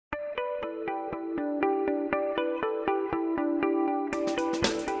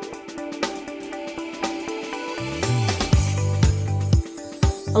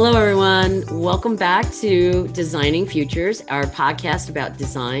Hello, everyone. Welcome back to Designing Futures, our podcast about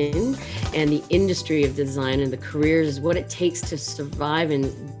design and the industry of design and the careers, what it takes to survive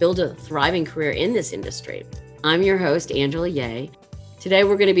and build a thriving career in this industry. I'm your host, Angela Yeh. Today,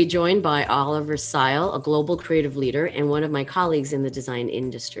 we're going to be joined by Oliver Seil, a global creative leader and one of my colleagues in the design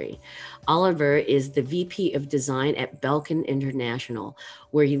industry. Oliver is the VP of Design at Belkin International,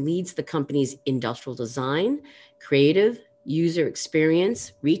 where he leads the company's industrial design, creative, user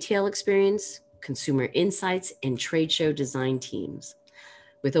experience, retail experience, consumer insights, and trade show design teams.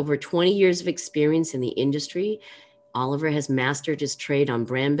 With over 20 years of experience in the industry, Oliver has mastered his trade on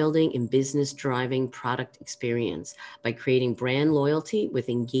brand building and business driving product experience by creating brand loyalty with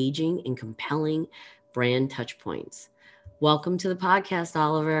engaging and compelling brand touchpoints. Welcome to the podcast,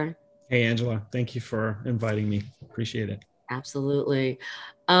 Oliver. Hey, Angela. Thank you for inviting me. Appreciate it. Absolutely.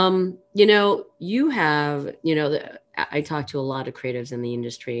 I talk to a lot of creatives in the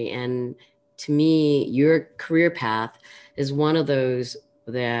industry, and to me, your career path is one of those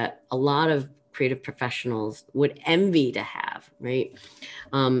that a lot of creative professionals would envy to have, right?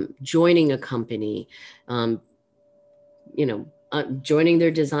 Joining a company, joining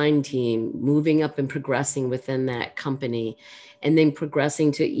their design team, moving up and progressing within that company, and then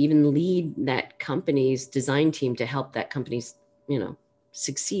progressing to even lead that company's design team to help that company,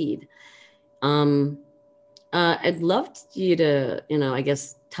 succeed. I'd love you to,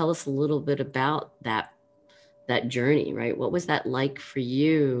 tell us a little bit about that journey, right? What was that like for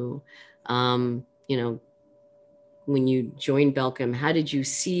you? When you joined Belkin, how did you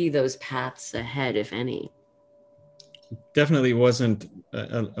see those paths ahead, if any? Definitely wasn't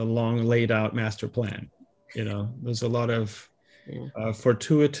a long laid out master plan. There's a lot of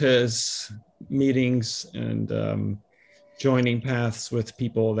fortuitous meetings and joining paths with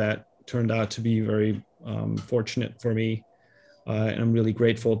people that turned out to be very fortunate for me. And I'm really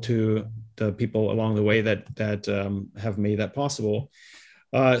grateful to the people along the way that have made that possible.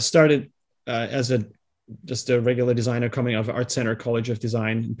 Started as just a regular designer coming out of Art Center College of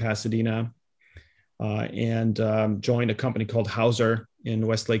Design in Pasadena, and joined a company called Hauser in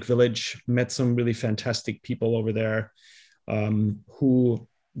Westlake Village. Met some really fantastic people over there, who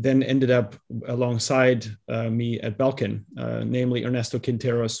then ended up alongside me at Belkin, namely Ernesto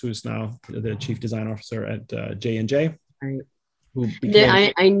Quinteros, who's now the chief design officer at J&J. Right.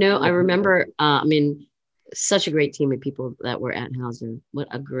 I remember, such a great team of people that were at Hauser. What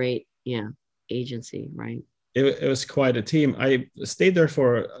a great, agency, right? It was quite a team. I stayed there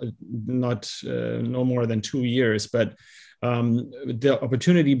for no more than 2 years, but the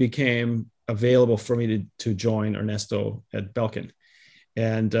opportunity became available for me to join Ernesto at Belkin.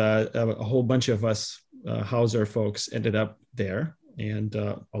 And a whole bunch of us Hauser folks ended up there. And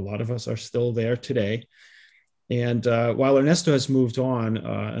a lot of us are still there today. And while Ernesto has moved on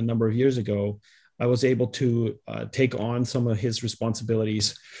a number of years ago, I was able to take on some of his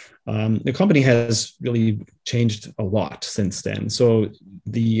responsibilities. The company has really changed a lot since then. So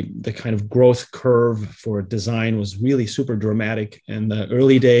the kind of growth curve for design was really super dramatic in the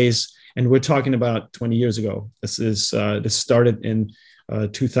early days. And we're talking about 20 years ago. This started in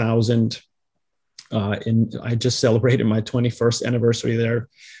 2000. And I just celebrated my 21st anniversary there,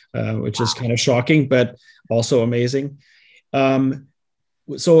 which is kind of shocking, but also amazing.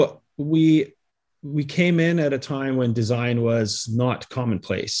 So we came in at a time when design was not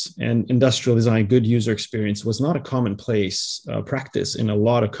commonplace, and industrial design, good user experience, was not a commonplace practice in a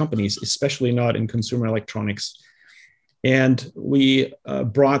lot of companies, especially not in consumer electronics. And we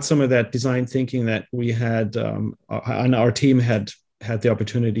brought some of that design thinking that we had, and our team had the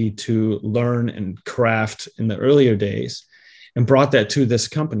opportunity to learn and craft in the earlier days, and brought that to this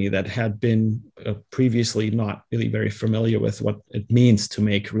company that had been previously not really very familiar with what it means to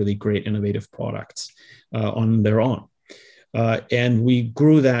make really great innovative products on their own. And we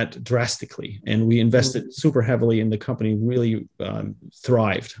grew that drastically, and we invested super heavily in the company, really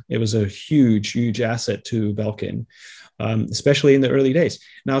thrived. It was a huge, huge asset to Belkin, especially in the early days.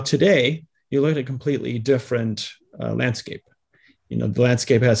 Now, today, you look at a completely different landscape. The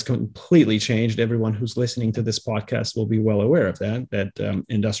landscape has completely changed. Everyone who's listening to this podcast will be well aware of that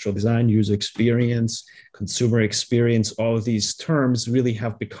industrial design, user experience, consumer experience, all of these terms really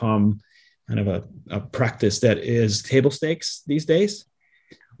have become kind of a practice that is table stakes these days.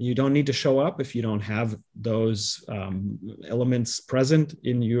 You don't need to show up if you don't have those elements present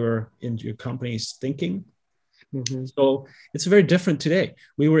in your company's thinking. Mm-hmm. So it's very different today.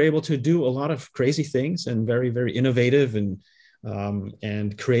 We were able to do a lot of crazy things and very, very innovative and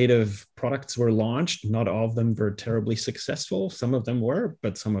creative products were launched. Not all of them were terribly successful. Some of them were,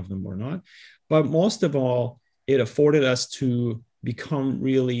 but some of them were not. But most of all, it afforded us to become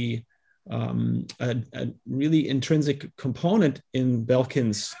really a really intrinsic component in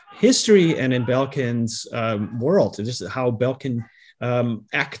Belkin's history and in Belkin's world. Just how Belkin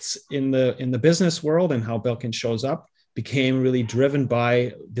acts in the business world and how Belkin shows up became really driven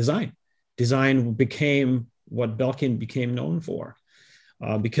by design. Design became what Belkin became known for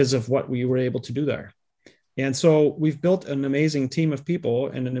because of what we were able to do there. And so we've built an amazing team of people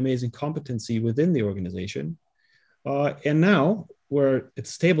and an amazing competency within the organization. And now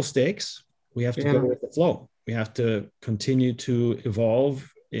it's table stakes. We have to go with the flow. We have to continue to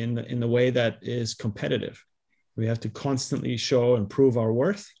evolve in the way that is competitive. We have to constantly show and prove our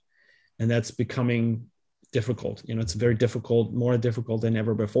worth. And that's becoming difficult. It's very difficult, more difficult than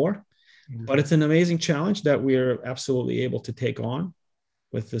ever before. But it's an amazing challenge that we're absolutely able to take on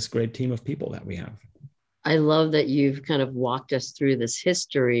with this great team of people that we have. I love that you've kind of walked us through this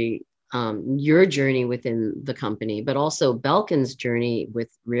history, your journey within the company, but also Belkin's journey with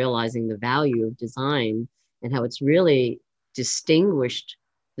realizing the value of design and how it's really distinguished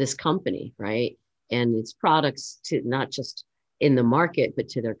this company, right? And its products to not just in the market, but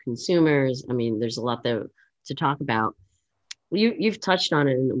to their consumers. I mean, there's a lot to talk about. You've touched on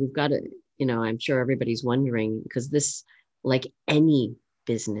it, and we've got to, I'm sure everybody's wondering, because this, like any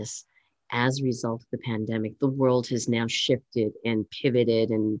business, as a result of the pandemic, the world has now shifted and pivoted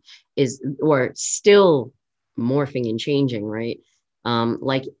and or still morphing and changing, right?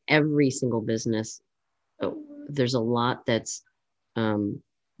 Like every single business, there's a lot that's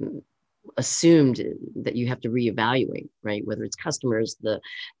assumed that you have to reevaluate, right? Whether it's customers, the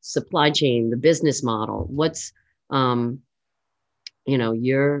supply chain, the business model,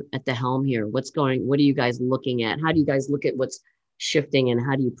 you're at the helm here. What are you guys looking at? How do you guys look at what's shifting and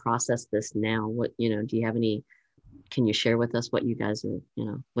how do you process this now? Can you share with us what you guys are,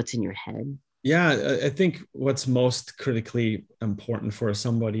 what's in your head? Yeah, I think what's most critically important for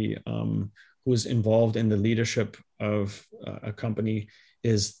somebody who's involved in the leadership of a company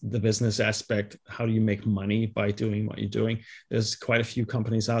is the business aspect. How do you make money by doing what you're doing? There's quite a few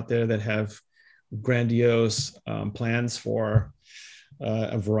companies out there that have grandiose plans for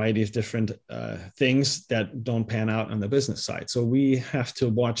a variety of different things that don't pan out on the business side. So we have to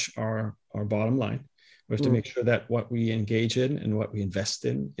watch our bottom line. We have to make sure that what we engage in and what we invest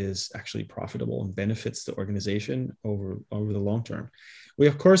in is actually profitable and benefits the organization over the long term. We,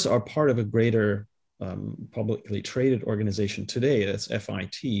 of course, are part of a greater publicly traded organization today. That's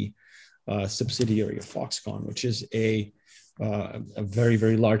FIT, subsidiary of Foxconn, which is a very,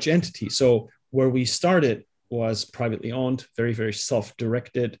 very large entity. So where we started was privately owned, very, very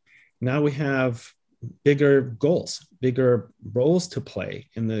self-directed. Now we have bigger goals, bigger roles to play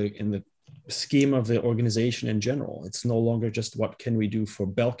in the scheme of the organization in general. It's no longer just what can we do for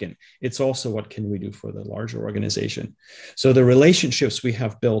Belkin. It's also what can we do for the larger organization. So the relationships we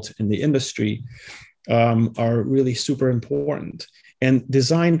have built in the industry are really super important. And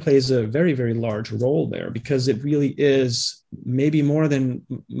design plays a very, very large role there because it really is, maybe more than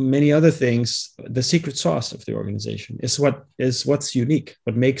many other things, the secret sauce of the organization. Is what's unique,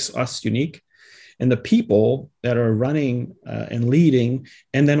 what makes us unique. And the people that are running and leading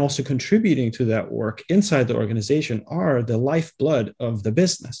and then also contributing to that work inside the organization are the lifeblood of the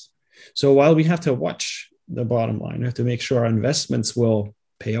business. So while we have to watch the bottom line, we have to make sure our investments will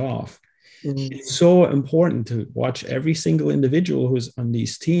pay off. It's so important to watch every single individual who's on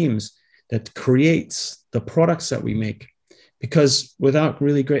these teams that creates the products that we make, because without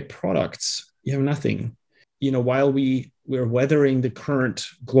really great products, you have nothing. While we're weathering the current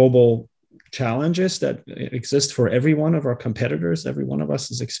global challenges that exist for every one of our competitors, every one of us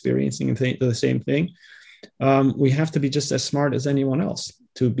is experiencing the same thing. We have to be just as smart as anyone else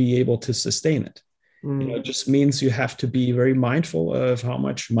to be able to sustain it. It just means you have to be very mindful of how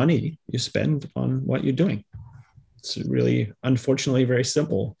much money you spend on what you're doing. It's really, unfortunately, very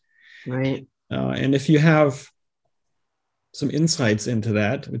simple. Right. And if you have some insights into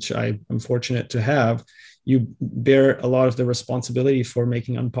that, which I am fortunate to have, you bear a lot of the responsibility for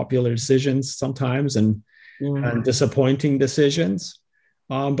making unpopular decisions sometimes and disappointing decisions.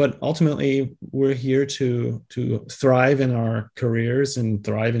 But ultimately, we're here to thrive in our careers and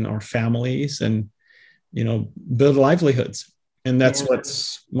thrive in our families and build livelihoods. And that's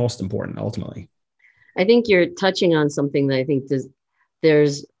what's most important ultimately. I think you're touching on something that I think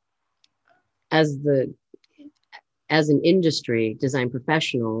there's as an industry, design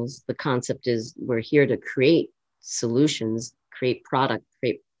professionals, the concept is we're here to create solutions, create product,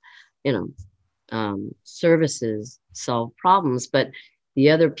 create, services, solve problems. But the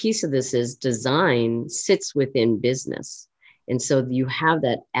other piece of this is design sits within business. And so you have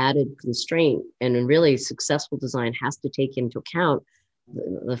that added constraint, and a really successful design has to take into account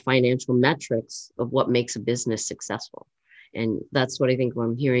the financial metrics of what makes a business successful. And that's what I think when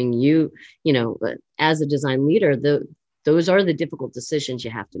I'm hearing you, as a design leader, those are the difficult decisions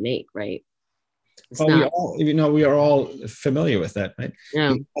you have to make, right? Well, we are all familiar with that, right?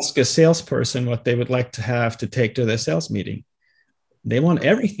 Yeah. You ask a salesperson what they would like to have to take to their sales meeting. They want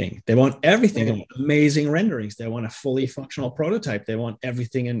everything. They want everything. They want amazing renderings. They want a fully functional prototype. They want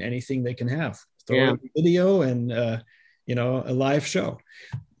everything and anything they can have. Throw a video and a live show.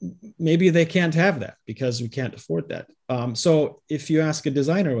 Maybe they can't have that because we can't afford that. So if you ask a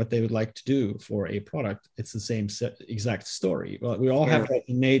designer what they would like to do for a product, it's the same exact story. Well, we all have that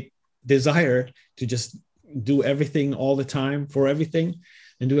innate desire to just do everything all the time for everything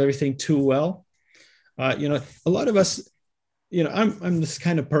and do everything too well. A lot of us, I'm this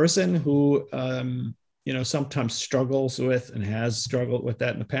kind of person who, sometimes struggles with and has struggled with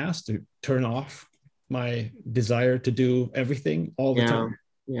that in the past, to turn off my desire to do everything all the time.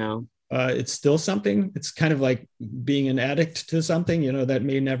 Yeah. It's still something. It's kind of like being an addict to something, that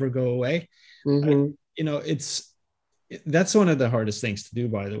may never go away. That's one of the hardest things to do,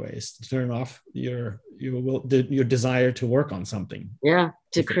 by the way, is to turn off your desire to work on something. Yeah,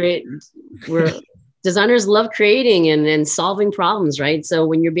 to create. Designers love creating and solving problems, right? So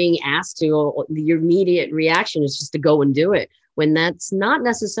when you're being asked to, your immediate reaction is just to go and do it, when that's not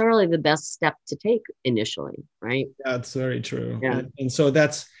necessarily the best step to take initially, right? That's very true. Yeah. And so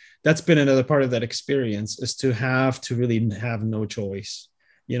that's been another part of that experience, is to have to really have no choice.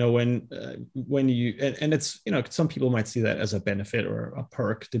 When you, and it's, some people might see that as a benefit or a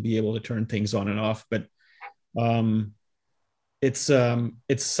perk to be able to turn things on and off, but it's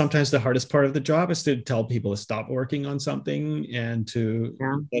sometimes the hardest part of the job is to tell people to stop working on something and to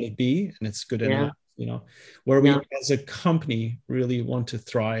let it be, and it's good enough. Where we as a company really want to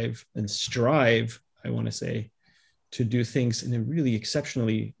thrive and strive, I want to say, to do things in a really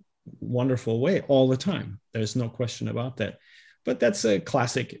exceptionally wonderful way all the time. There's no question about that. But that's a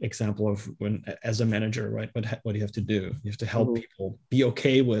classic example of when, as a manager, right, what do you have to do? You have to help people be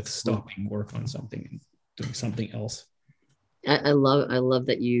okay with stopping work on something and doing something else. I love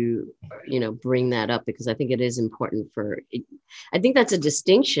that you bring that up, because I think it is important I think that's a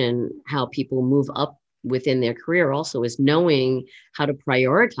distinction, how people move up within their career also, is knowing how to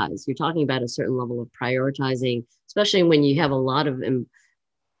prioritize. You're talking about a certain level of prioritizing, especially when you have a lot of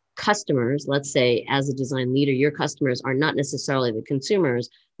customers. Let's say, as a design leader, your customers are not necessarily the consumers,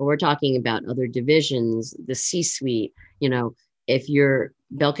 but we're talking about other divisions, the C-suite. If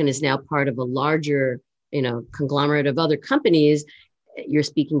Belkin is now part of a larger conglomerate of other companies, you're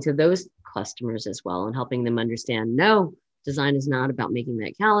speaking to those customers as well and helping them understand, no, design is not about making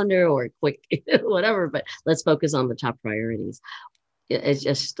that calendar or quick whatever, but let's focus on the top priorities. It's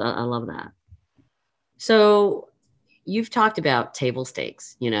just, I love that. So you've talked about table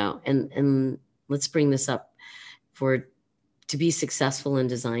stakes, and let's bring this up. To be successful in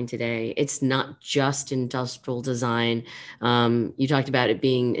design today, it's not just industrial design. You talked about it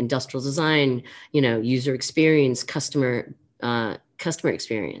being industrial design, user experience, customer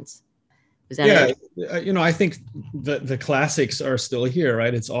experience. Is that it? I think the classics are still here,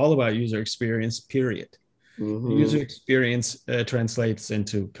 right? It's all about user experience, period. Mm-hmm. User experience translates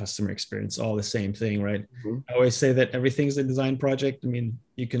into customer experience, all the same thing, right? Mm-hmm. I always say that everything's a design project. I mean,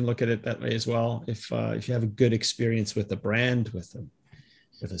 you can look at it that way as well. If you have a good experience with a brand, with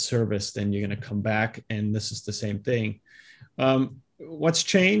a service, then you're going to come back, and this is the same thing. What's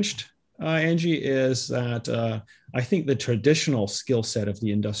changed, Angie, is that I think the traditional skill set of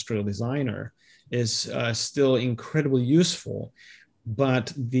the industrial designer is still incredibly useful.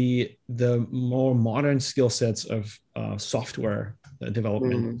 But the more modern skill sets of software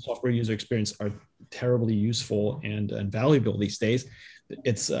development, software user experience are terribly useful and valuable these days.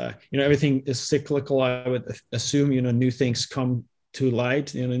 It's everything is cyclical. I would assume new things come to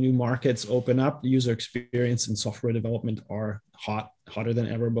light. New markets open up. User experience and software development are hotter than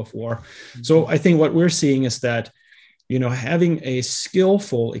ever before. Mm-hmm. So I think what we're seeing is that having a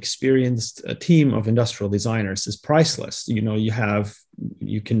skillful, experienced team of industrial designers is priceless.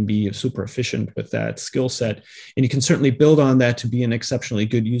 You can be super efficient with that skill set, and you can certainly build on that to be an exceptionally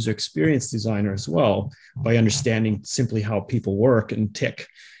good user experience designer as well, by understanding simply how people work and tick,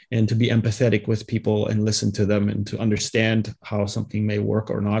 and to be empathetic with people and listen to them and to understand how something may work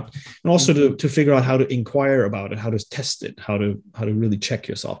or not, and also to figure out how to inquire about it, how to test it, how to really check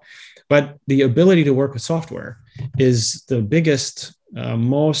yourself. But the ability to work with software is the biggest,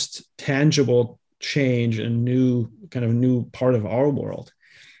 most tangible change and new part of our world,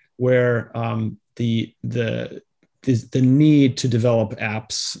 where the the need to develop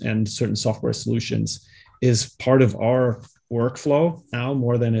apps and certain software solutions is part of our workflow now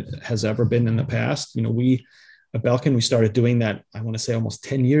more than it has ever been in the past. We at Belkin, we started doing that, I want to say almost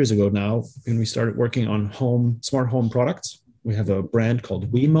 10 years ago now, when we started working on smart home products. We have a brand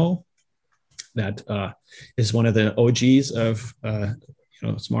called Wemo that is one of the OGs of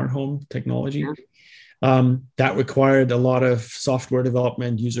smart home technology. That required a lot of software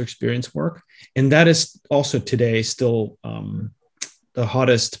development, user experience work. And that is also today still the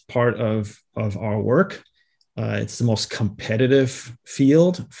hottest part of our work. It's the most competitive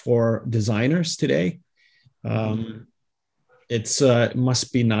field for designers today. It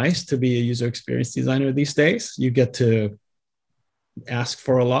must be nice to be a user experience designer these days. You get to ask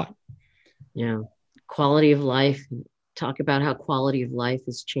for a lot. Yeah. Quality of life. Talk about how quality of life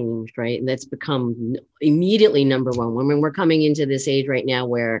has changed, right? And that's become immediately number one. When we're coming into this age right now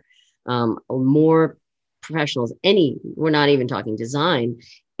where more professionals, we're not even talking design,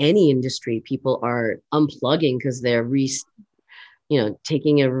 any industry, people are unplugging because they're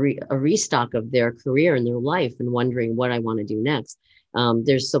taking a restock of their career and their life and wondering what I want to do next.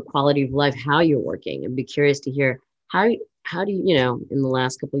 There's so quality of life, how you're working. I'd be curious to hear how do you, in the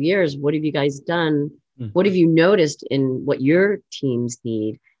last couple of years, what have you guys done? What have you noticed in what your teams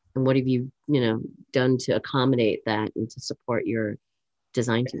need? And what have you, done to accommodate that and to support your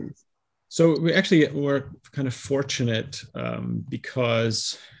design teams? So we're kind of fortunate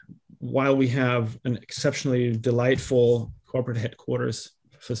because while we have an exceptionally delightful corporate headquarters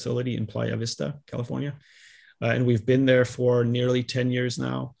facility in Playa Vista, California, and we've been there for nearly 10 years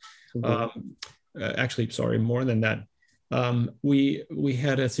now. More than that. We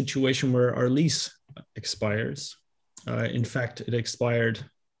had a situation where our lease expires. In fact, it expired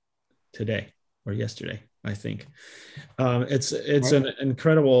today or yesterday, I think. It's an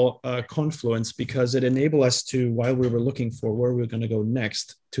incredible confluence because it enabled us to, while we were looking for where we were going to go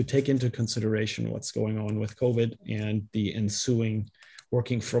next, to take into consideration what's going on with COVID and the ensuing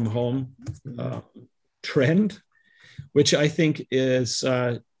working from home trend, which I think is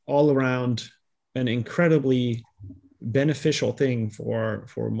all around an incredibly beneficial thing for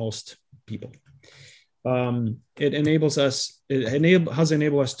most people. It has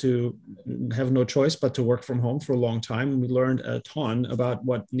enabled us to have no choice but to work from home for a long time. We learned a ton about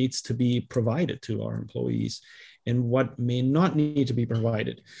what needs to be provided to our employees and what may not need to be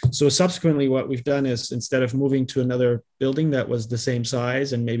provided. So subsequently, what we've done is, instead of moving to another building that was the same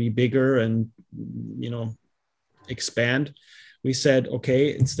size and maybe bigger and, expand, we said,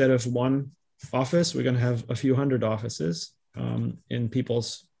 okay, instead of one office, we're going to have a few hundred offices in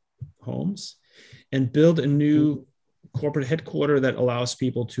people's homes, and build a new corporate headquarters that allows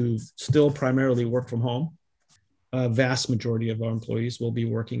people to still primarily work from home. A vast majority of our employees will be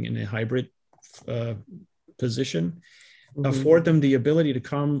working in a hybrid position, afford them the ability to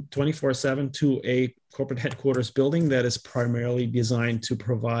come 24/7 to a corporate headquarters building that is primarily designed to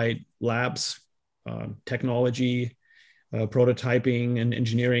provide labs, technology, prototyping and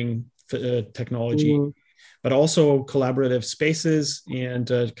engineering technology, but also collaborative spaces and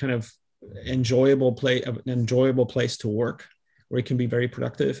kind of enjoyable place to work where it can be very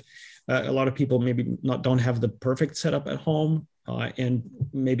productive. A lot of people maybe don't have the perfect setup at home, and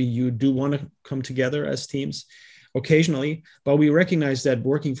maybe you do want to come together as teams occasionally, but we recognize that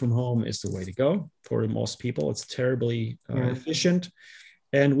working from home is the way to go for most people. It's terribly efficient.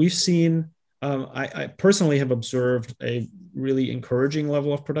 And we've seen, I personally have observed a really encouraging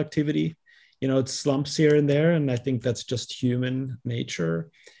level of productivity. It slumps here and there, and I think that's just human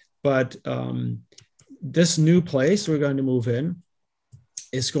nature. But this new place we're going to move in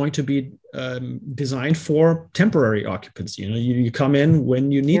is going to be designed for temporary occupancy. You come in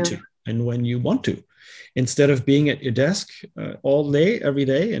when you need to and when you want to. Instead of being at your desk all day, every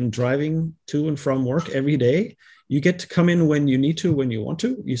day, and driving to and from work every day, you get to come in when you need to, when you want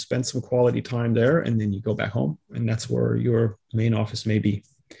to. You spend some quality time there, and then you go back home, and that's where your main office may be.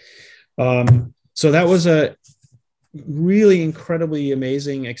 So that was a really incredibly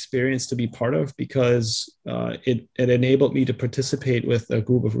amazing experience to be part of, because it enabled me to participate with a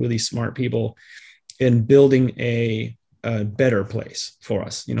group of really smart people in building a better place for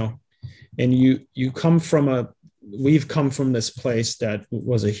us, and we've come from this place that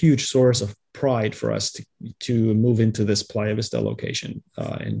was a huge source of pride for us to move into this Playa Vista location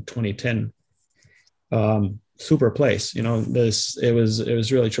in 2010. Super place, it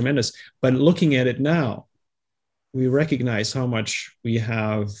was really tremendous. But looking at it now, we recognize how much we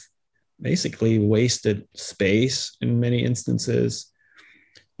have basically wasted space in many instances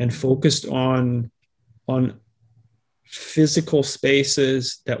and focused on physical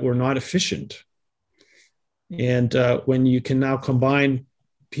spaces that were not efficient. And when you can now combine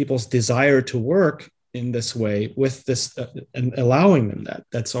people's desire to work in this way with this and allowing them that,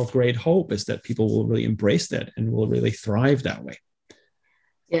 that's our great hope, is that people will really embrace that and will really thrive that way.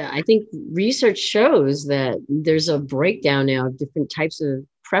 Yeah, I think research shows that there's a breakdown now of different types of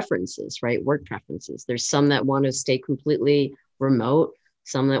preferences, right? Work preferences. There's some that want to stay completely remote,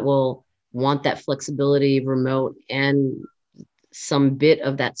 some that will want that flexibility remote and some bit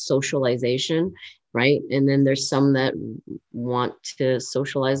of that socialization, right? And then there's some that want to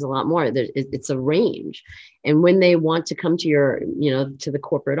socialize a lot more. It's a range. And when they want to come to your, to the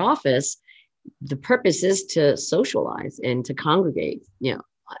corporate office, the purpose is to socialize and to congregate,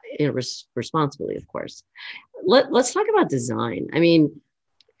 responsibly, of course. Let's talk about design. I mean,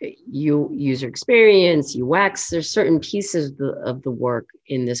 user experience, UX, there's certain pieces of the work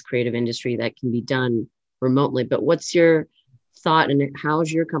in this creative industry that can be done remotely. But what's your thought, and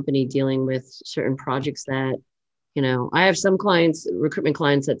how's your company dealing with certain projects that, I have some clients, recruitment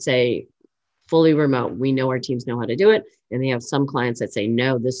clients, that say fully remote. We know our teams know how to do it. And they have some clients that say,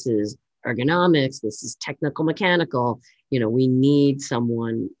 no, this is ergonomics, this is technical, mechanical. We need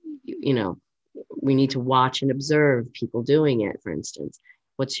someone, we need to watch and observe people doing it, for instance.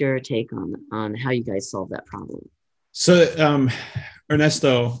 What's your take on how you guys solve that problem? So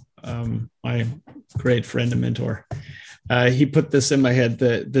Ernesto, my great friend and mentor, he put this in my head,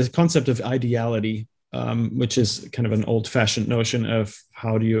 the concept of ideality, which is kind of an old-fashioned notion of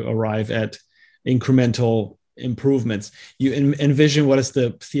how do you arrive at incremental improvements. You envision what is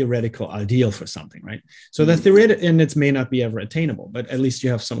the theoretical ideal for something, right? So the theoretical, and it may not be ever attainable, but at least you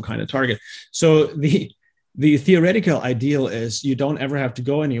have some kind of target. So the theoretical ideal is you don't ever have to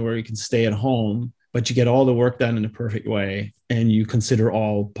go anywhere. You can stay at home, but you get all the work done in a perfect way, and you consider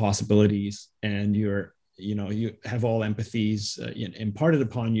all possibilities, and you have all empathies imparted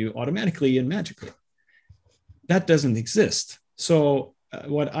upon you automatically and magically. That doesn't exist. So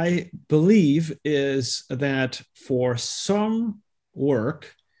what I believe is that for some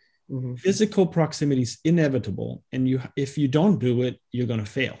work, physical proximity is inevitable, and if you don't do it, you're going to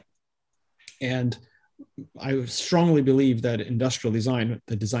fail. And I strongly believe that industrial design,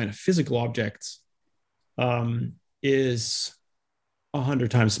 the design of physical objects, is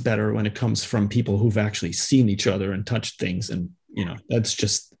 100 times better when it comes from people who've actually seen each other and touched things. And, that's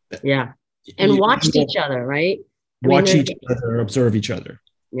just... Yeah. And watched each other, right? Watch each other, observe each other.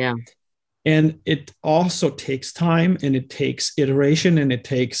 Yeah. And it also takes time, and it takes iteration, and it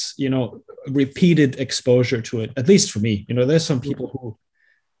takes, repeated exposure to it. At least for me, there's some people who,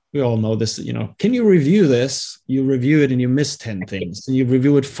 we all know this, can you review this? You review it and you miss 10 things, and you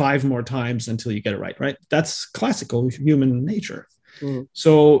review it 5 more times until you get it right, right? That's classical human nature.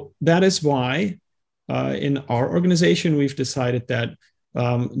 So that is why in our organization, we've decided that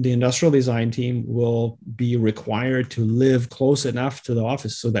the industrial design team will be required to live close enough to the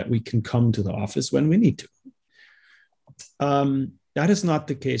office so that we can come to the office when we need to. That is not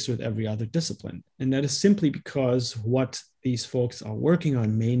the case with every other discipline. And that is simply because what these folks are working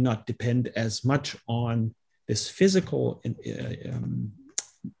on may not depend as much on this physical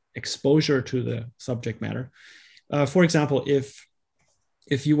exposure to the subject matter. For example,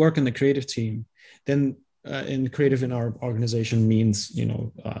 if you work in the creative team, then creative in our organization means,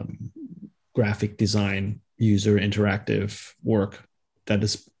 graphic design, user interactive work that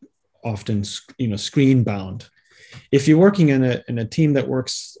is often, screen bound. If you're working in a team that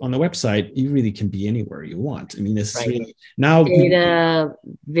works on the website, you really can be anywhere you want. I mean, this is really now data,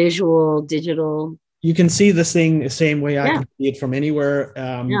 visual, digital. You can see this thing the same way I can see it from anywhere.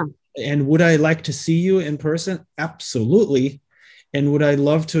 And would I like to see you in person? Absolutely. And would I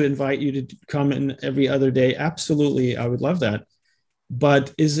love to invite you to come in every other day? Absolutely. I would love that.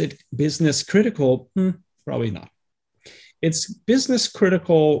 But is it business critical? Probably not. It's business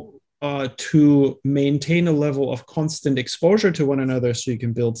critical to maintain a level of constant exposure to one another so you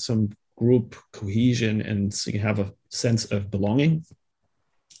can build some group cohesion and so you have a sense of belonging.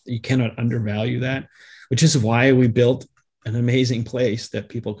 You cannot undervalue that, which is why we built an amazing place that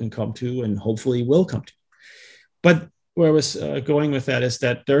people can come to and hopefully will come to. But where I was going with that is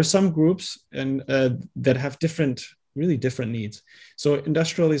that there are some groups and that have really different needs. So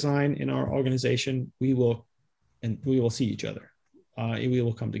industrial design in our organization, we will see each other. We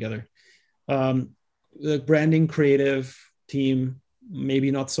will come together. The branding creative team,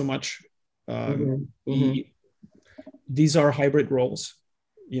 maybe not so much. These are hybrid roles,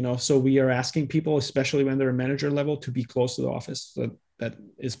 so we are asking people, especially when they're a manager level, to be close to the office. That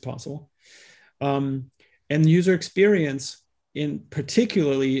is possible. And user experience in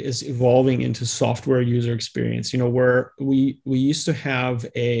particularly is evolving into software user experience, where we used to have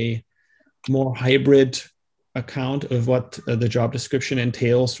a more hybrid account of what the job description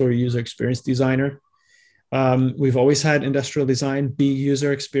entails for a user experience designer. We've always had industrial design be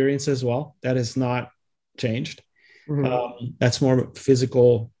user experience as well. That has not changed. That's more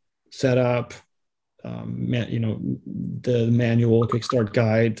physical setup, the manual, quick start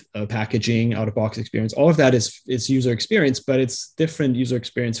guide, packaging, out of box experience. All of that is user experience, but it's different user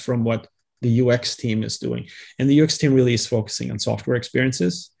experience from what the UX team is doing. And the UX team really is focusing on software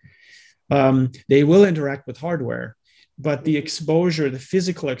experiences. They will interact with hardware, but the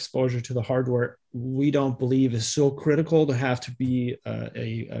physical exposure to the hardware, we don't believe is so critical to have to be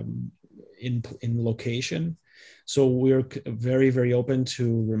in location. So we're very, very open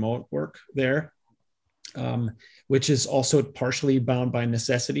to remote work there, which is also partially bound by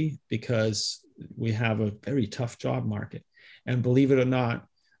necessity because we have a very tough job market. And believe it or not,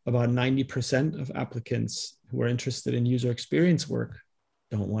 about 90% of applicants who are interested in user experience work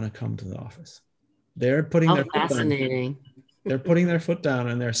don't want to come to the office. They're putting their foot down. They're putting their foot down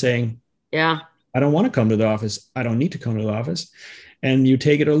and they're saying, yeah, I don't want to come to the office. I don't need to come to the office. And you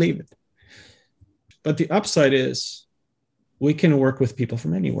take it or leave it. But the upside is we can work with people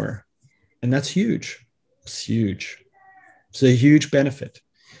from anywhere. And that's huge. It's huge. It's a huge benefit.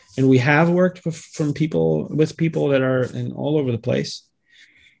 And we have worked with people that are in all over the place.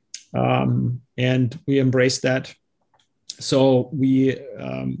 And we embrace that. So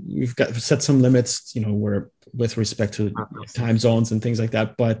we've got set some limits, where with respect to time zones and things like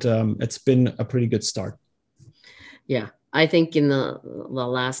that. But it's been a pretty good start. Yeah, I think in the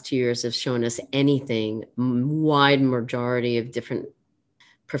last 2 years have shown us anything, wide majority of different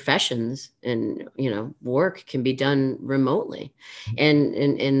professions and work can be done remotely,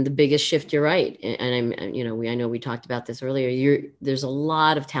 and the biggest shift, you're right, and I know we talked about this earlier. There's a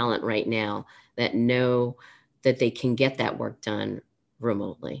lot of talent right now that know that they can get that work done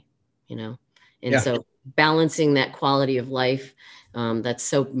remotely, so balancing that quality of life, that's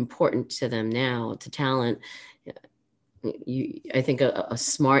so important to them now, to talent. I think a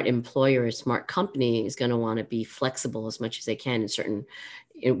smart employer, a smart company is going to want to be flexible as much as they can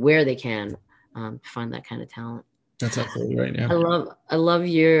where they can find that kind of talent. That's absolutely right. Yeah. I love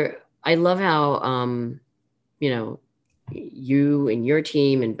how, you and your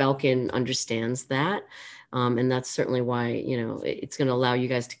team and Belkin understands that. And that's certainly why, it's going to allow you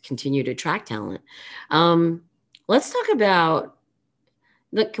guys to continue to attract talent. Let's talk about,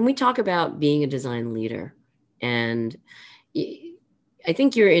 can we talk about being a design leader? And I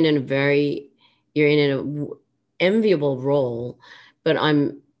think you're in an enviable role, but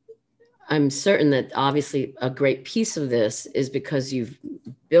I'm certain that obviously a great piece of this is because you've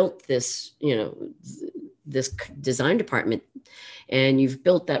built this, this design department, and you've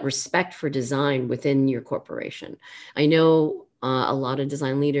built that respect for design within your corporation. I know a lot of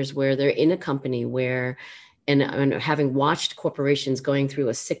design leaders where they're in a company where, and having watched corporations going through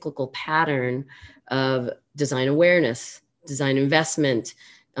a cyclical pattern of design awareness, design investment,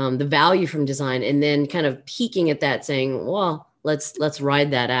 the value from design, and then kind of peaking at that saying, well, let's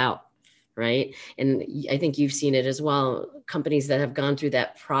ride that out, right? And I think you've seen it as well. Companies that have gone through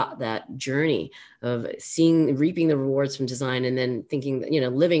that journey of reaping the rewards from design, and then thinking,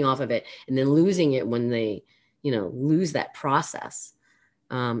 living off of it, and then losing it when they, lose that process,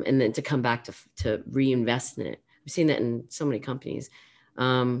 and then to come back to reinvest in it. We've seen that in so many companies.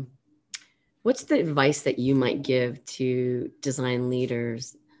 What's the advice that you might give to design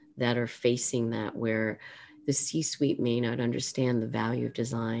leaders that are facing that, where the C-suite may not understand the value of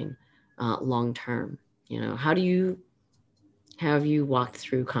design long term? Have you walked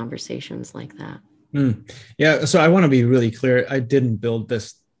through conversations like that? Yeah. So I want to be really clear. I didn't build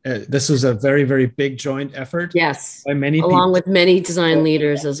this. This was a very, very big joint effort. Yes. By many along people. With many design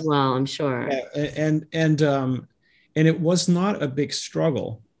leaders as well, I'm sure. Yeah, and it was not a big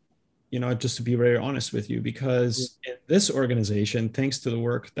struggle, just to be very honest with you, because in this organization, thanks to the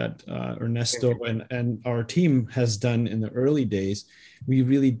work that Ernesto and our team has done in the early days, we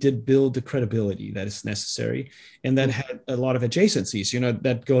really did build the credibility that is necessary, and that had a lot of adjacencies,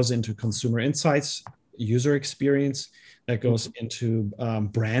 that goes into consumer insights, user experience, that goes into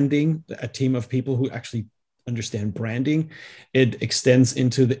branding, a team of people who actually understand branding. It extends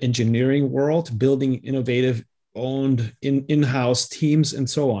into the engineering world, building innovative owned in-house teams and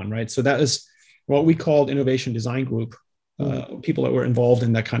so on, right? So that is what we called Innovation Design Group, people that were involved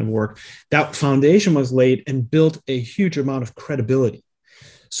in that kind of work. That foundation was laid and built a huge amount of credibility.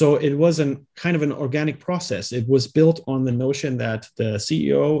 So it was kind of an organic process. It was built on the notion that the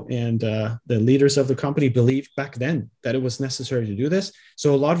CEO and the leaders of the company believed back then that it was necessary to do this.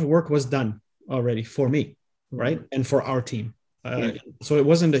 So a lot of work was done already for me, right? And for our team. So it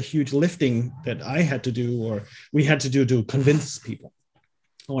wasn't a huge lifting that I had to do or we had to do to convince people.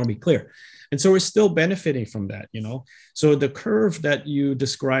 I want to be clear. And so we're still benefiting from that, you know. So the curve that you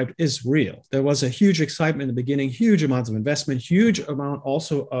described is real. There was a huge excitement in the beginning, huge amounts of investment, huge amount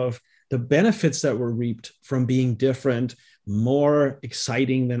also of the benefits that were reaped from being different, more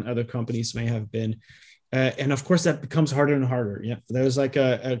exciting than other companies may have been. And of course, that becomes harder and harder. Yeah, there's like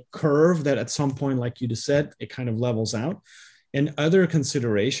a curve that at some point, like you just said, it kind of levels out. And other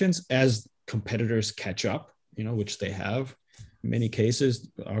considerations as competitors catch up, you know, which they have. In many cases,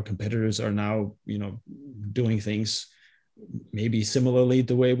 our competitors are now, you know, doing things maybe similarly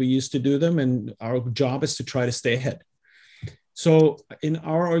the way we used to do them. And our job is to try to stay ahead. So in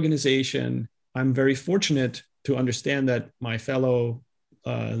our organization, I'm very fortunate to understand that my fellow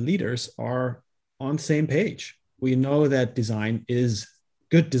leaders are on the same page. We know that design is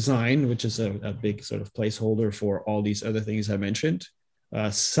good design, which is a big sort of placeholder for all these other things I mentioned.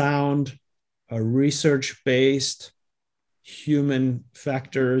 Sound, research-based, human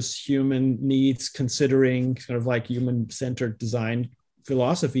factors, human needs, considering sort of like human-centered design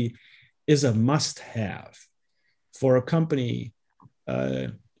philosophy is a must-have for a company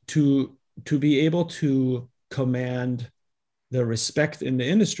to be able to command the respect in the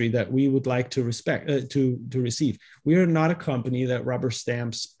industry that we would like to receive. We are not a company that rubber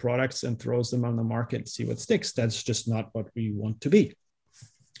stamps products and throws them on the market and see what sticks. That's just not what we want to be.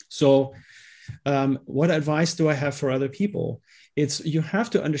 So what advice do I have for other people? It's you have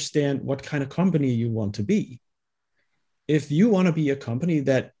to understand what kind of company you want to be. If you want to be a company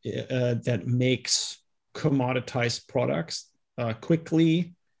that makes commoditized products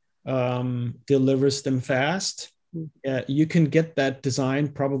quickly, delivers them fast, you can get that design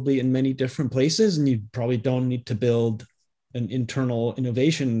probably in many different places, and you probably don't need to build an internal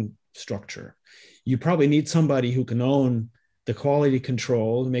innovation structure. You probably need somebody who can own the quality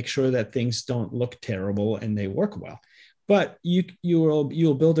control, make sure that things don't look terrible and they work well. But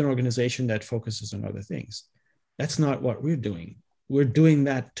you'll build an organization that focuses on other things. That's not what we're doing. We're doing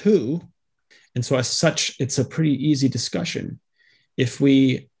that too. And so as such, it's a pretty easy discussion. If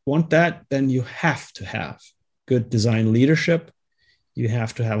we want that, then you have to have good design leadership. You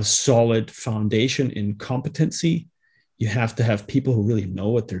have to have a solid foundation in competency. You have to have people who really know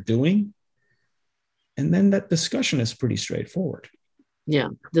what they're doing. And then that discussion is pretty straightforward. Yeah.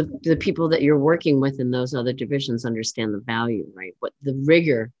 The people that you're working with in those other divisions understand the value, right? What the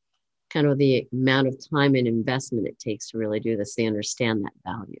rigor, kind of the amount of time and investment it takes to really do this, they understand that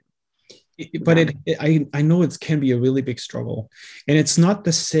value. But I know it can be a really big struggle. And it's not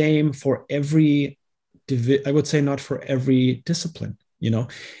the same for every I would say not for every discipline. You know,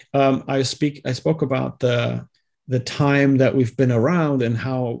 I spoke about the time that we've been around and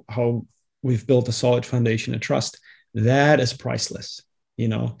how we've built a solid foundation of trust. That is priceless. You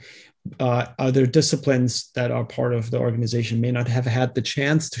know, other disciplines that are part of the organization may not have had the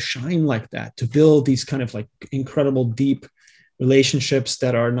chance to shine like that, to build these kind of like incredible deep relationships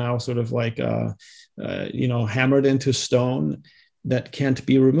that are now sort of like hammered into stone that can't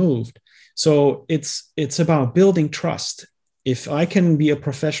be removed. So it's about building trust. If I can be a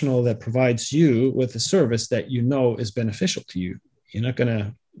professional that provides you with a service that you know is beneficial to you, you're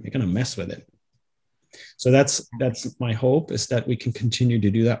gonna mess with it. So that's my hope, is that we can continue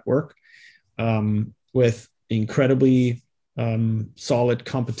to do that work with incredibly solid,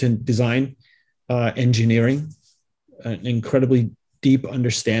 competent design, engineering, an incredibly deep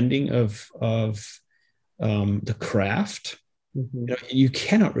understanding of the craft. Mm-hmm. You know, you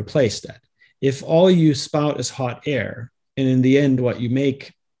cannot replace that. If all you spout is hot air, and in the end, what you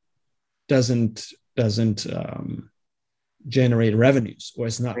make doesn't generate revenues, or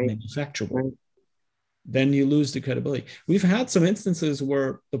is not manufacturable, right, then you lose the credibility. We've had some instances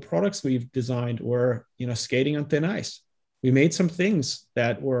where the products we've designed were, skating on thin ice. We made some things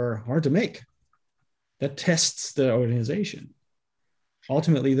that were hard to make. That tests the organization.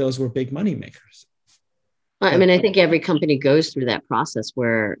 Ultimately, those were big money makers. I mean, I think every company goes through that process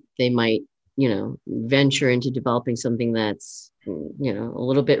where they might, venture into developing something that's, a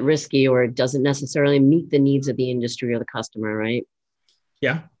little bit risky, or it doesn't necessarily meet the needs of the industry or the customer, right?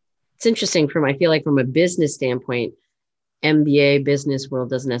 Yeah. It's interesting I feel like from a business standpoint, MBA business world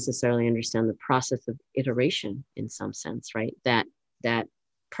doesn't necessarily understand the process of iteration in some sense, right? That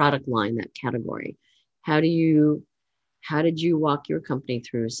product line, that category. How did you walk your company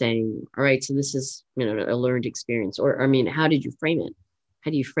through saying, all right, so this is, a learned experience, or, how did you frame it?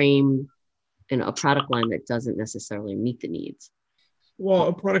 How do you frame, a product line that doesn't necessarily meet the needs? Well,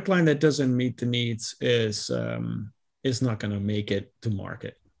 a product line that doesn't meet the needs is not going to make it to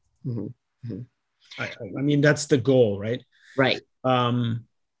market. Mm-hmm. Mm-hmm. I mean, that's the goal, right? Right. Um,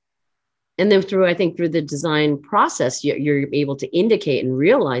 And then I think through the design process, you're able to indicate and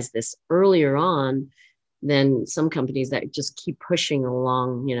realize this earlier on than some companies that just keep pushing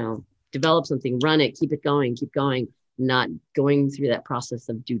along, develop something, run it, keep going, not going through that process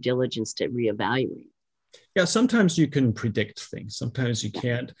of due diligence to reevaluate. Yeah, sometimes you can predict things, sometimes you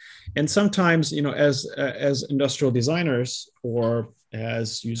can't. And sometimes, as industrial designers or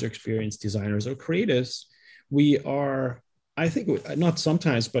as user experience designers or creatives, we are, I think, not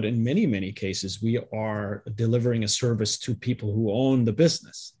sometimes, but in many, many cases, we are delivering a service to people who own the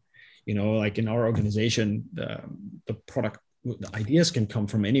business. Like in our organization, the product, the ideas can come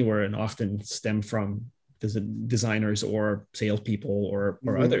from anywhere and often stem from designers or salespeople or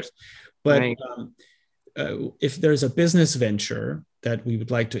others. But right. If there's a business venture that we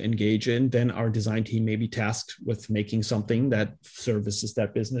would like to engage in, then our design team may be tasked with making something that services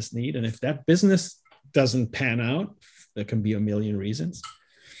that business need. And if that business doesn't pan out, there can be a million reasons.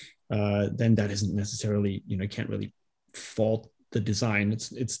 Then that isn't necessarily, can't really fault the design.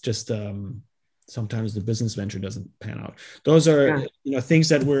 It's just sometimes the business venture doesn't pan out. Those are things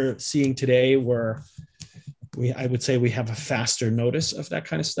that we're seeing today where I would say we have a faster notice of that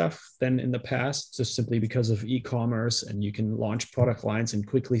kind of stuff than in the past, just simply because of e-commerce, and you can launch product lines and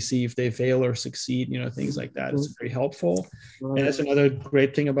quickly see if they fail or succeed, things like that. It's very helpful. And that's another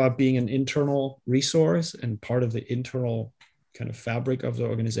great thing about being an internal resource, and part of the internal kind of fabric of the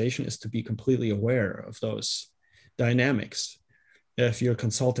organization is to be completely aware of those dynamics. If you're a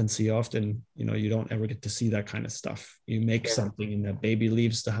consultancy, often, you don't ever get to see that kind of stuff. You make something and that baby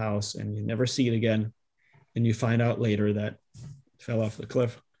leaves the house and you never see it again. And you find out later that it fell off the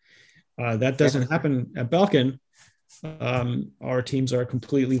cliff. That doesn't happen at Belkin. Our teams are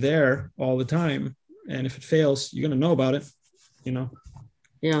completely there all the time. And if it fails, you're going to know about it,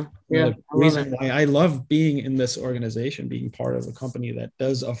 Yeah. The reason why I love being in this organization, being part of a company that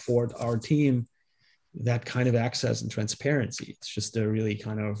does afford our team that kind of access and transparency. It's just a really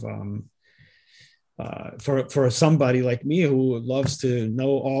kind of, for somebody like me who loves to know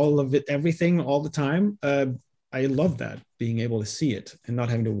all of it, everything all the time, I love that, being able to see it and not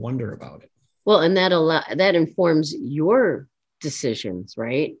having to wonder about it. Well, and that informs your decisions,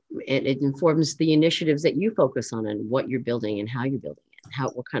 right? It informs the initiatives that you focus on and what you're building and how you're building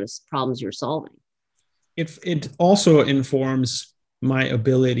it, what kind of problems you're solving. It also informs my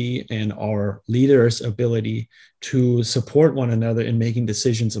ability and our leaders' ability to support one another in making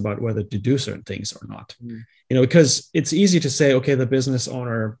decisions about whether to do certain things or not. Because it's easy to say, okay, the business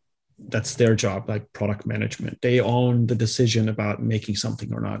owner, that's their job, like product management. They own the decision about making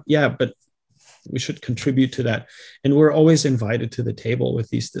something or not. Yeah, but we should contribute to that. And we're always invited to the table with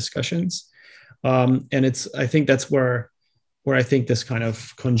these discussions. And I think that's where I think this kind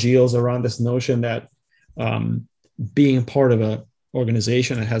of congeals around this notion that being part of a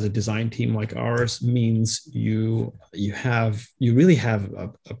organization that has a design team like ours means you really have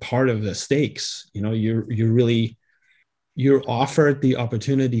a part of the stakes. You're offered the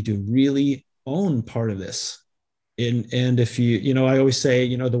opportunity to really own part of this. And if I always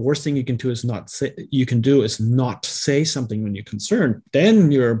say, the worst thing you can do is not say something when you're concerned,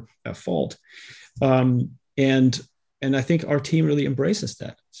 then you're at fault. And I think our team really embraces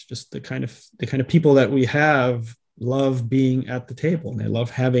that. It's just the kind of people that we have love being at the table, and they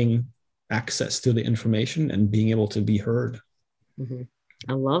love having access to the information and being able to be heard. Mm-hmm.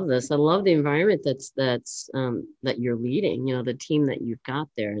 I love this. I love the environment that you're leading, the team that you've got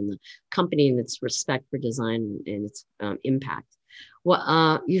there, and the company and its respect for design and its impact.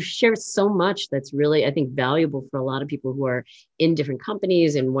 Well, you've shared so much that's really, I think, valuable for a lot of people who are in different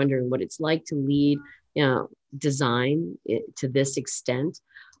companies and wondering what it's like to lead, design to this extent.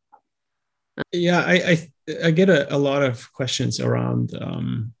 Yeah, I get a lot of questions around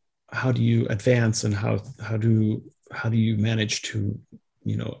how do you advance and how do you manage to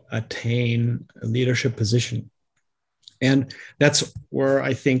attain a leadership position. And that's where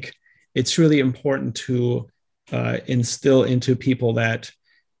I think it's really important to instill into people that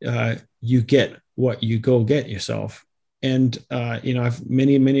you get what you go get yourself. And I've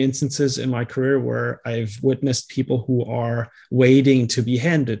many instances in my career where I've witnessed people who are waiting to be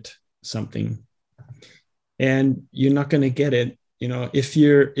handed something, and you're not going to get it. If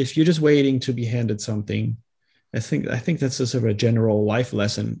you're just waiting to be handed something, I think that's just sort of a general life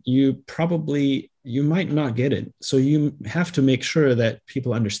lesson. You might not get it. So you have to make sure that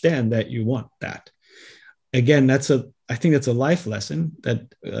people understand that you want that. Again, I think that's a life lesson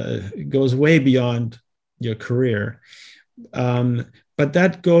that goes way beyond your career. But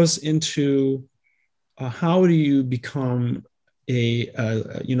that goes into how do you become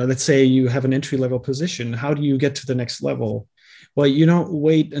let's say you have an entry level position. How do you get to the next level? Well, you don't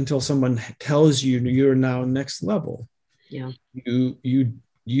wait until someone tells you you're now next level. Yeah.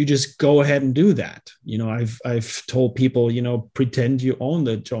 You just go ahead and do that. I've told people, pretend you own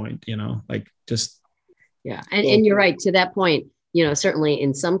the joint, like just. Yeah. And you're right to that point. Certainly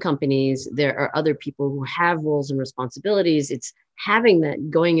in some companies, there are other people who have roles and responsibilities. It's having that,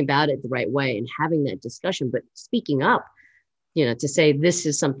 going about it the right way and having that discussion, but speaking up, to say, this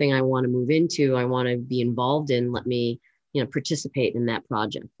is something I want to move into, I want to be involved in, let me, participate in that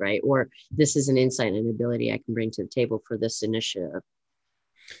project, right? Or this is an insight and ability I can bring to the table for this initiative.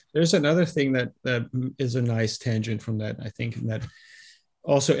 There's another thing that is a nice tangent from that, I think, and that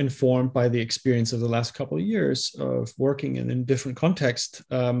also informed by the experience of the last couple of years of working in different contexts,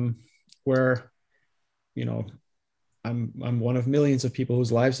 where, I'm one of millions of people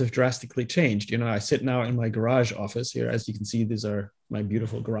whose lives have drastically changed. I sit now in my garage office here. As you can see, these are my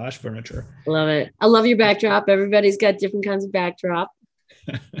beautiful garage furniture. Love it. I love your backdrop. Everybody's got different kinds of backdrop.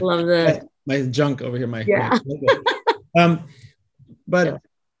 Love the my junk over here. My but yeah.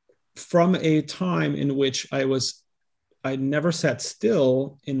 From a time in which I never sat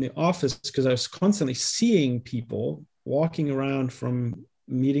still in the office because I was constantly seeing people walking around from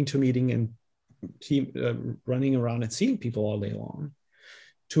meeting to meeting and running around and seeing people all day long,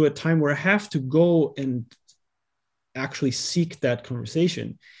 to a time where I have to go and actually seek that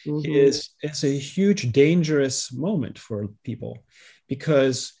conversation. It's a huge dangerous moment for people,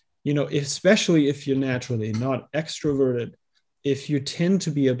 because especially if you're naturally not extroverted, if you tend to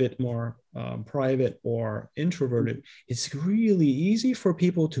be a bit more private or introverted, it's really easy for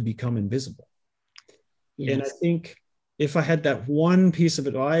people to become invisible. Yes. And I think if I had that one piece of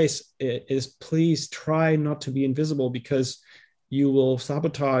advice, it is please try not to be invisible, because you will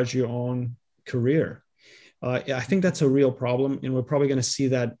sabotage your own career. I think that's a real problem. And we're probably going to see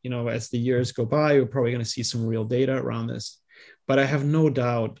that, as the years go by, we're probably going to see some real data around this. But I have no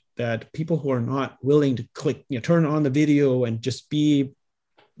doubt that people who are not willing to turn on the video and just be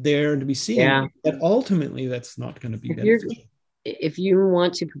there to be seen, that ultimately that's not going to be beneficial. If you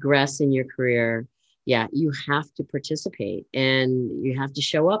want to progress in your career, you have to participate and you have to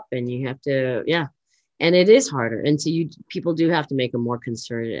show up and you have to, and it is harder. And so people do have to make a more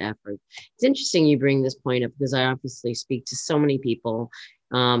concerted effort. It's interesting you bring this point up, because I obviously speak to so many people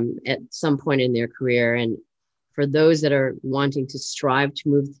at some point in their career. And for those that are wanting to strive to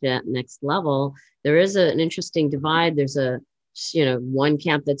move to that next level, there is an interesting divide. There's one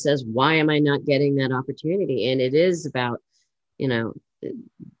camp that says, why am I not getting that opportunity? And it is about,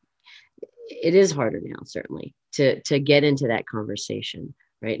 it is harder now, certainly, to get into that conversation,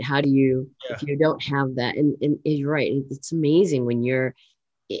 right? How do you, if you don't have that, and you're right, it's amazing when you're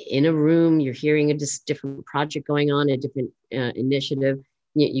in a room, you're hearing a different project going on, a different initiative,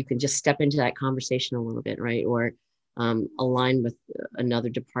 you can just step into that conversation a little bit, right? Or align with another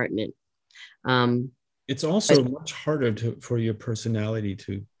department. It's also much harder for your personality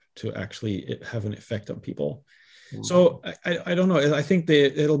to actually have an effect on people. So I don't know. I think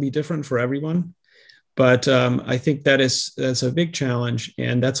it'll be different for everyone, but I think that's a big challenge,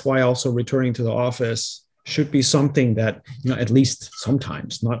 and that's why also returning to the office should be something that at least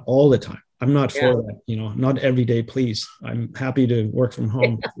sometimes, not all the time. I'm not for that, not every day, please. I'm happy to work from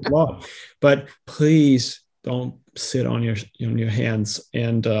home a lot, but please don't sit on your hands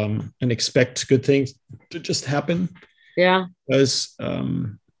and expect good things to just happen. Yeah. Because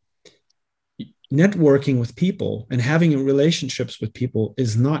networking with people and having relationships with people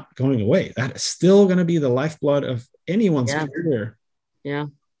is not going away. That is still going to be the lifeblood of anyone's career. Yeah.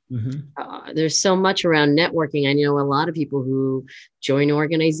 There's so much around networking. I know a lot of people who join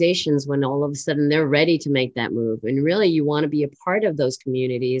organizations when all of a sudden they're ready to make that move. And really, you want to be a part of those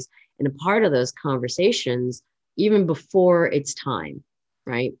communities and a part of those conversations even before it's time,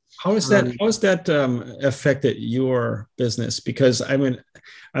 right? How has that affected your business? Because I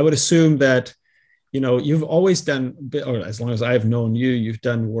would assume that you've always done, or as long as I've known you, you've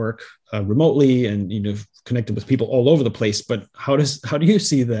done work remotely and connected with people all over the place. But how do you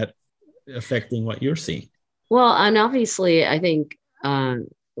see that affecting what you're seeing? Well, and obviously, I think, and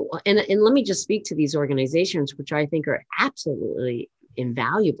let me just speak to these organizations, which I think are absolutely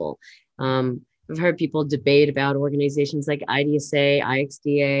invaluable. I've heard people debate about organizations like IDSA,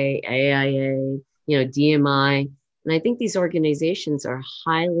 IXDA, AIA, DMI, and I think these organizations are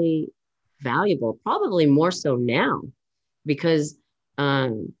highly valuable, probably more so now, because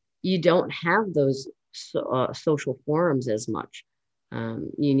you don't have those social forums as much.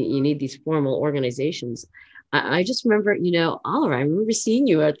 You need these formal organizations. I just remember, Oliver, I remember seeing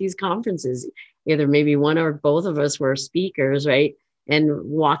you at these conferences, either maybe one or both of us were speakers, right? And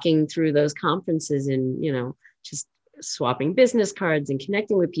walking through those conferences and, just swapping business cards and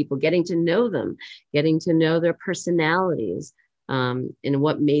connecting with people, getting to know them, getting to know their personalities, and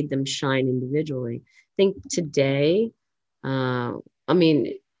what made them shine individually. I think today, I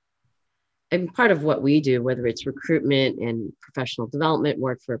mean, and part of what we do, whether it's recruitment and professional development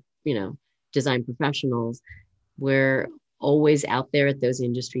work for, design professionals, we're always out there at those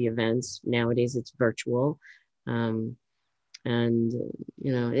industry events. Nowadays it's virtual. And,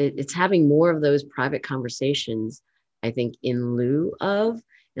 it's having more of those private conversations, I think, in lieu of,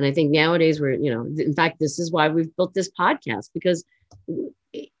 and I think nowadays we're, in fact, this is why we've built this podcast, because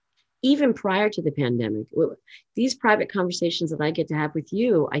even prior to the pandemic, these private conversations that I get to have with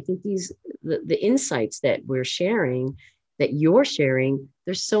you, I think the insights that we're sharing, that you're sharing,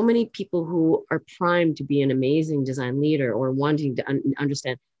 there's so many people who are primed to be an amazing design leader or wanting to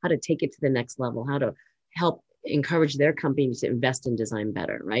understand how to take it to the next level, how to help encourage their companies to invest in design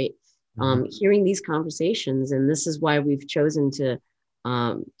better, right? Mm-hmm. Hearing these conversations, and this is why we've chosen to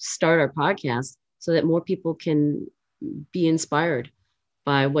start our podcast, so that more people can be inspired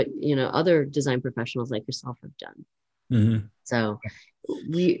by what other design professionals like yourself have done. Mm-hmm. So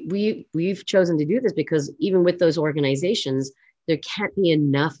we've chosen to do this because even with those organizations, there can't be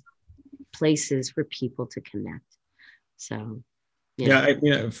enough places for people to connect. So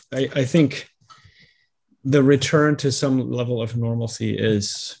I think the return to some level of normalcy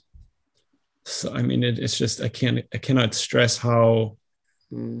is, so it's just I cannot stress how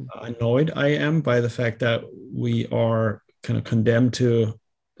annoyed I am by the fact that we are kind of condemned to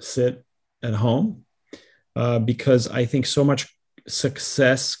sit at home, because I think so much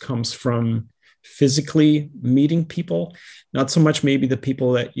success comes from physically meeting people, not so much maybe the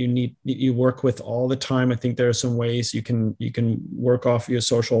people that you work with all the time. I think there are some ways you can work off your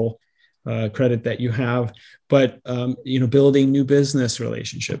social credit that you have, but building new business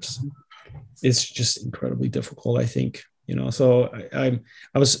relationships is just incredibly difficult, I think. So I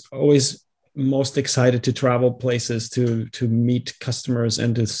was always most excited to travel places to meet customers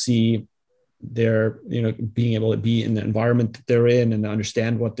and to see their, being able to be in the environment that they're in and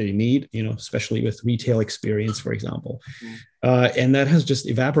understand what they need, especially with retail experience, for example. And that has just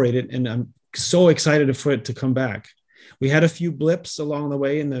evaporated, and I'm so excited for it to come back. We had a few blips along the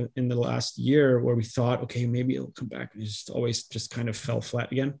way in the last year where we thought, okay, maybe it'll come back. And it just always just kind of fell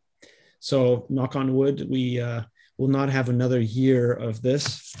flat again. So knock on wood, we will not have another year of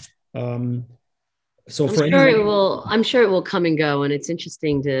this. So I'm sure it will come and go. And it's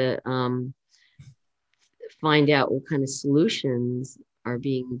interesting to find out what kind of solutions are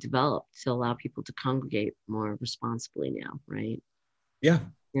being developed to allow people to congregate more responsibly now, right? Yeah.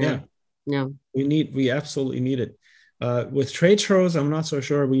 No, we absolutely need it. With trade shows, I'm not so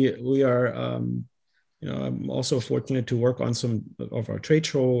sure. We are, I'm also fortunate to work on some of our trade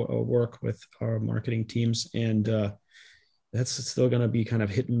show work with our marketing teams, and that's still going to be kind of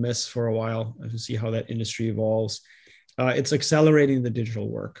hit and miss for a while to see how that industry evolves. It's accelerating the digital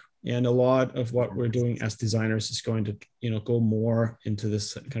work, and a lot of what we're doing as designers is going to, go more into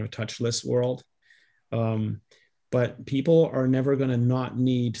this kind of touchless world. But people are never going to not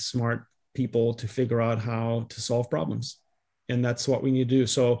need smart people to figure out how to solve problems. And that's what we need to do.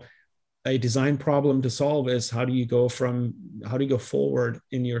 So a design problem to solve is how do you go forward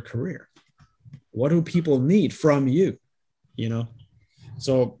in your career? What do people need from you?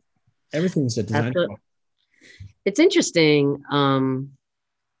 So everything's a design problem. It's interesting. When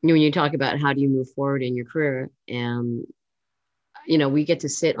you talk about how do you move forward in your career, and, we get to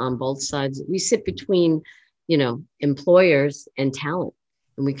sit on both sides. We sit between, employers and talent.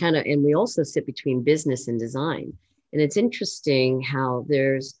 And we also sit between business and design. And it's interesting how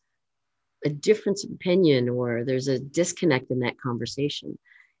there's a difference of opinion, or there's a disconnect in that conversation.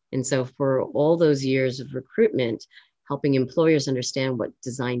 And so for all those years of recruitment, helping employers understand what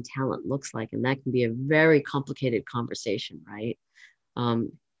design talent looks like, and that can be a very complicated conversation, right?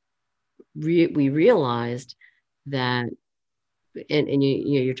 We realized that, and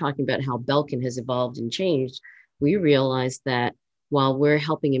you're talking about how Belkin has evolved and changed. We realized that while we're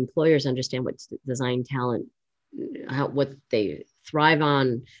helping employers understand what design talent, what they thrive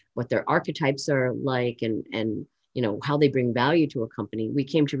on, what their archetypes are like, and how they bring value to a company, we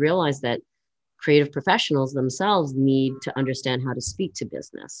came to realize that creative professionals themselves need to understand how to speak to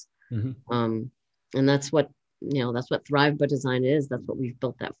business. Mm-hmm. And that's what Thrive by Design is. That's what we've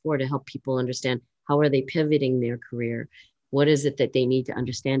built that for, to help people understand how are they pivoting their career? What is it that they need to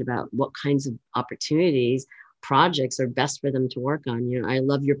understand about what kinds of opportunities, projects are best for them to work on? I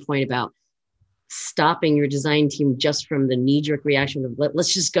love your point about stopping your design team just from the knee-jerk reaction of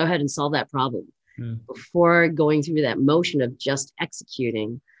let's just go ahead and solve that problem. Before going through that motion of just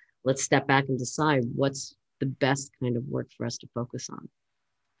executing, let's step back and decide what's the best kind of work for us to focus on.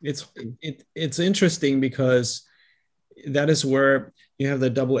 It's interesting because that is where you have the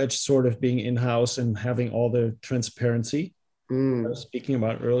double-edged sword of being in-house and having all the transparency I was speaking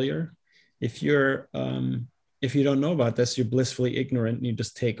about earlier. If you don't know about this, you're blissfully ignorant and you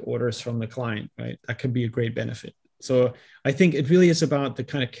just take orders from the client, right? That could be a great benefit. So I think it really is about the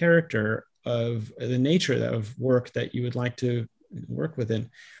kind of character of the nature of work that you would like to work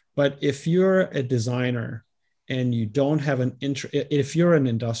within. But if you're a designer and you don't have if you're an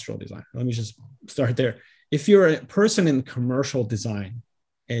industrial designer, let me just start there. If you're a person in commercial design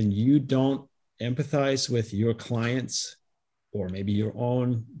and you don't empathize with your clients or maybe your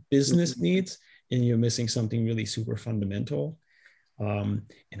own business needs, and you're missing something really super fundamental. And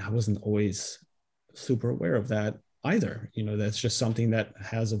I wasn't always super aware of that either. That's just something that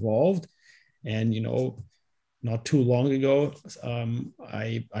has evolved. And, not too long ago,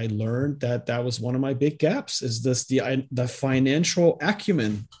 I learned that was one of my big gaps, is this the financial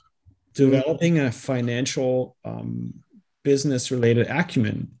acumen, developing a financial business related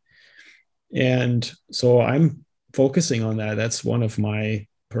acumen. And so I'm focusing on that. That's one of my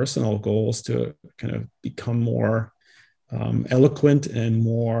personal goals, to kind of become more eloquent and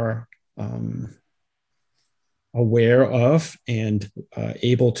more aware of and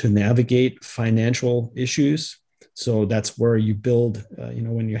able to navigate financial issues. So that's where you build,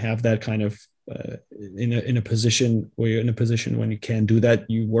 when you have that kind of in a position where you're in a position when you can do that,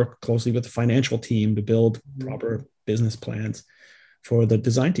 you work closely with the financial team to build proper business plans for the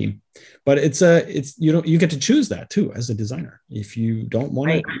design team. But you get to choose that too as a designer. If you don't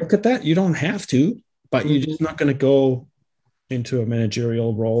want to look at that, you don't have to, but you're just not going to go into a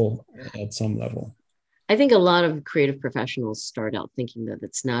managerial role at some level. I think a lot of creative professionals start out thinking that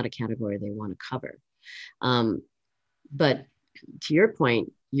it's not a category they want to cover. But to your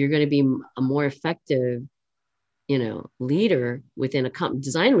point, you're going to be a more effective, leader within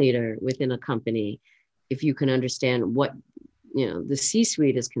design leader within a company, if you can understand what, the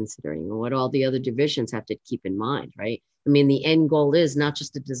C-suite is considering, or what all the other divisions have to keep in mind, right? I mean, the end goal is not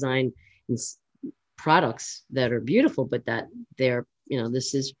just to design products that are beautiful, but that they're,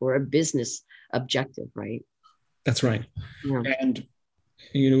 this is for a business objective, right? That's right. Yeah. And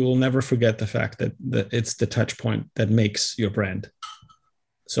you will never forget the fact that it's the touch point that makes your brand.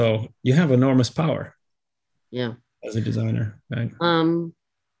 So you have enormous power. Yeah. As a designer, right?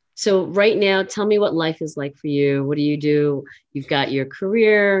 So right now, tell me what life is like for you. What do you do? You've got your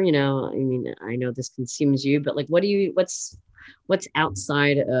career, I know this consumes you, but like, what's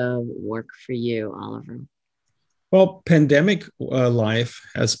outside of work for you, Oliver? Well, pandemic life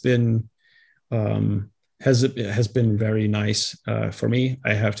has been very nice for me,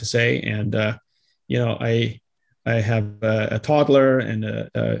 I have to say. And I have a toddler and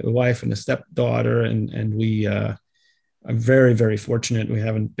a wife and a stepdaughter, and we I'm very, very fortunate. We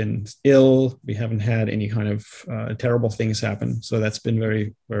haven't been ill. We haven't had any kind of terrible things happen. So that's been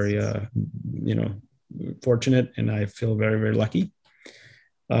very, very fortunate, and I feel very, very lucky.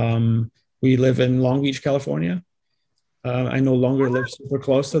 We live in Long Beach, California. I no longer live super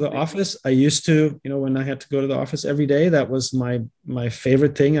close to the office. I used to, when I had to go to the office every day, that was my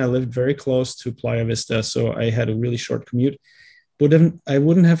favorite thing. I lived very close to Playa Vista, so I had a really short commute. I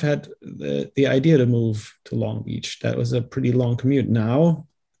wouldn't have had the idea to move to Long Beach. That was a pretty long commute. Now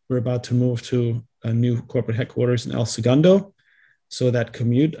we're about to move to a new corporate headquarters in El Segundo. So that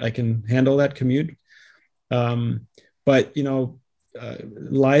commute, I can handle that commute. But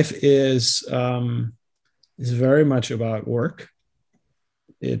life is very much about work.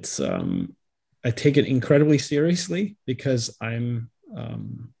 It's I take it incredibly seriously because I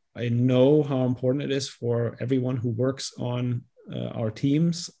know how important it is for everyone who works on our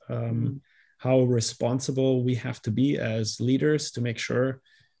teams, how responsible we have to be as leaders to make sure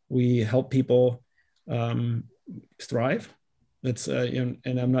we help people thrive. That's and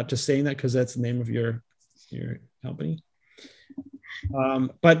I'm not just saying that because that's the name of your company.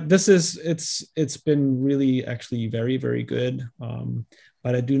 But it's been really actually very, very good.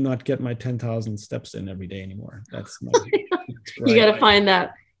 But I do not get my 10,000 steps in every day anymore. That's you got to find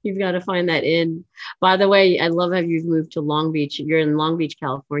that. You've got to find that in. By the way, I love how you've moved to Long Beach. You're in Long Beach,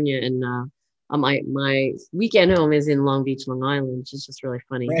 California, and my weekend home is in Long Beach, Long Island, which is just really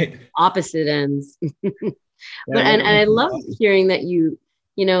funny. Right. Opposite ends. But and I love hearing that you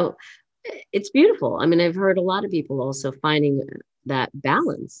it's beautiful. I mean, I've heard a lot of people also finding that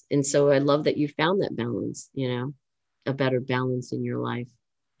balance, and so I love that you found that balance. A better balance in your life.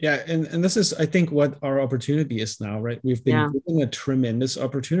 Yeah, and this is, I think, what our opportunity is now, right? We've been Yeah. given a tremendous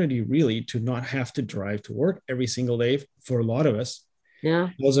opportunity, really, to not have to drive to work every single day for a lot of us. Yeah.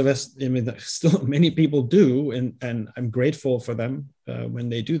 Those of us, I mean, still many people do, and I'm grateful for them when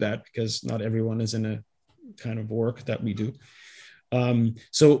they do that, because not everyone is in a kind of work that we do.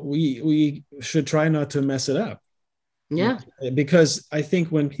 So we should try not to mess it up. Yeah. Because I think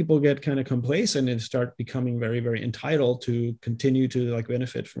when people get kind of complacent and start becoming very, very entitled to continue to like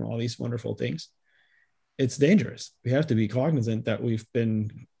benefit from all these wonderful things, it's dangerous. We have to be cognizant that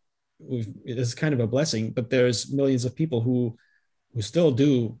it's kind of a blessing, but there's millions of people who still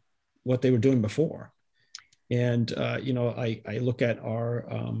do what they were doing before. And I look at our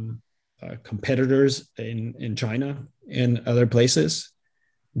competitors in China and other places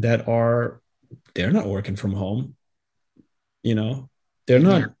that they're not working from home. You know, they're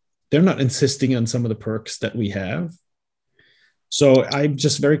Yeah. not they're not insisting on some of the perks that we have. So I'm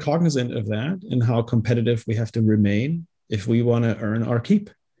just very cognizant of that and how competitive we have to remain if we want to earn our keep.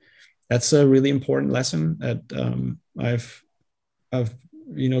 That's a really important lesson that I've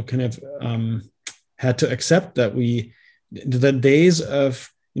kind of had to accept, that the days of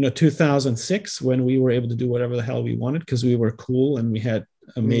 2006, when we were able to do whatever the hell we wanted because we were cool and we had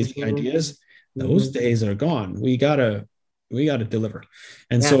amazing Mhm. ideas, those Mhm. days are gone. We gotta deliver.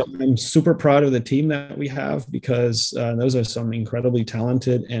 And Yeah. so I'm super proud of the team that we have, because those are some incredibly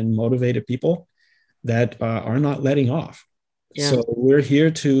talented and motivated people that are not letting off. Yeah. So we're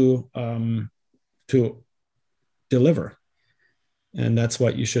here to deliver, and that's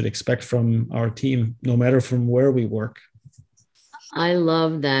what you should expect from our team, no matter from where we work. I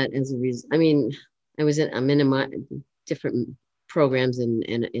love that as a reason. I mean, I'm in different programs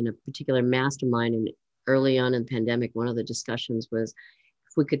in a particular mastermind. And early on in the pandemic, one of the discussions was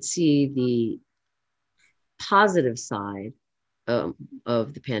if we could see the positive side of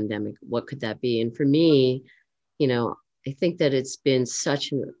the pandemic, what could that be? And for me, I think that it's been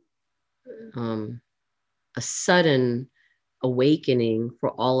such a sudden awakening for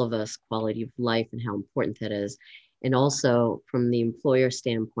all of us, quality of life and how important that is. And also from the employer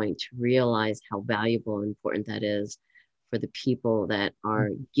standpoint, to realize how valuable and important that is for the people that are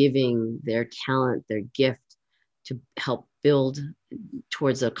giving their talent, their gift to help build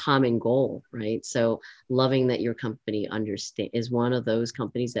towards a common goal, right? So loving that your company is one of those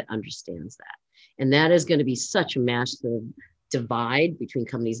companies that understands that. And that is going to be such a massive divide between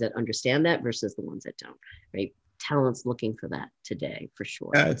companies that understand that versus the ones that don't, right? Talent's looking for that today for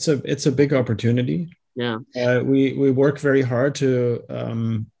sure. Yeah, it's a big opportunity. Yeah. We work very hard to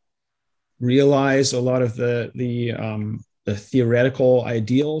realize a lot of the theoretical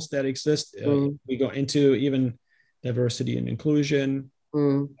ideals that exist. Mm, We go into even diversity and inclusion,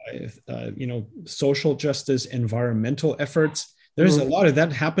 mm, social justice, environmental efforts. There's a mm, lot of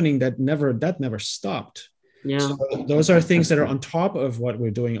that happening that never stopped. yeah. So those are things that are on top of what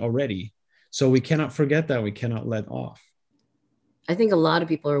we're doing already. So we cannot forget that. We cannot let off. I think a lot of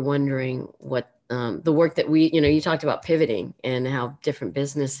people are wondering what the work that you talked about pivoting and how different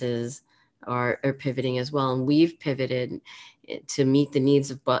businesses are pivoting as well. And we've pivoted to meet the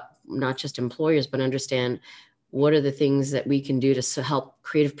needs of, but not just employers, but understand what are the things that we can do to help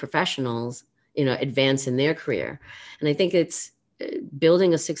creative professionals, advance in their career. And I think it's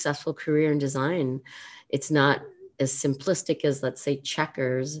building a successful career in design. It's not as simplistic as, let's say,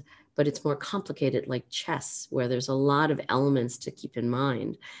 checkers, but it's more complicated, like chess, where there's a lot of elements to keep in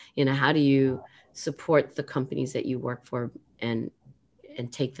mind. How do you support the companies that you work for and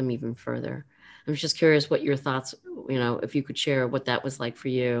take them even further? I'm just curious what your thoughts, if you could share what that was like for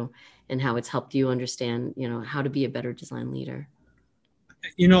you and how it's helped you understand, how to be a better design leader.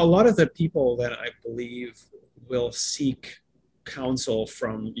 A lot of the people that I believe will seek counsel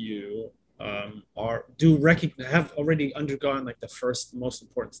from you have already undergone like the first most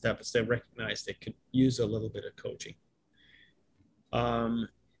important step is they recognize they could use a little bit of coaching.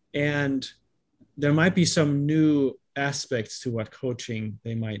 And there might be some new aspects to what coaching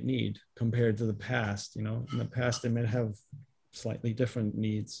they might need compared to the past. In the past, they might have slightly different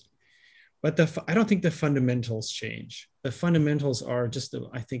needs. But I don't think the fundamentals change. The fundamentals are just,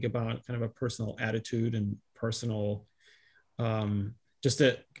 I think, about kind of a personal attitude and personal, just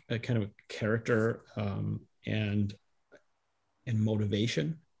a kind of character and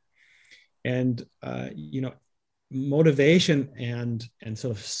motivation. And motivation and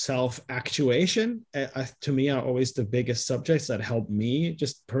sort of self-actuation, to me, are always the biggest subjects that help me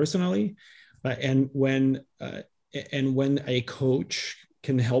just personally. And when a coach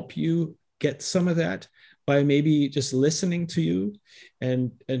can help you get some of that, by maybe just listening to you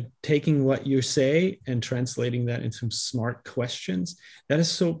and taking what you say and translating that into some smart questions. That is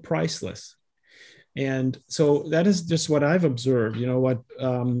so priceless. And so that is just what I've observed,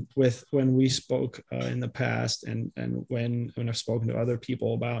 with when we spoke in the past, and when I've spoken to other people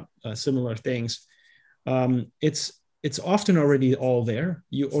about similar things. It's often already all there.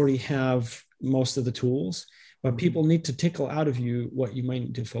 You already have most of the tools, but people need to tickle out of you what you might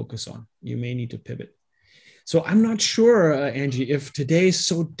need to focus on. You may need to pivot. So I'm not sure, Angie, if today is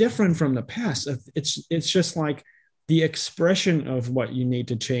so different from the past. It's just like the expression of what you need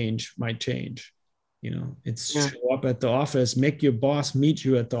to change might change. Show up at the office, make your boss meet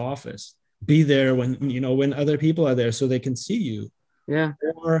you at the office, be there when other people are there so they can see you. Yeah.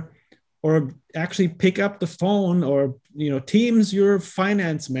 Or actually pick up the phone or, Teams your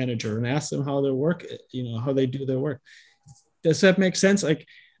finance manager and ask them how their work, how they do their work. Does that make sense?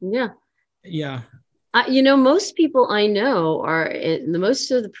 Yeah. Yeah. Most people I know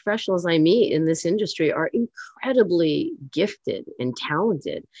most of the professionals I meet in this industry are incredibly gifted and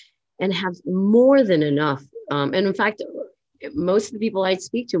talented and have more than enough. And in fact, most of the people I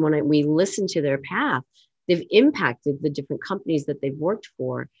speak to, when we listen to their path, they've impacted the different companies that they've worked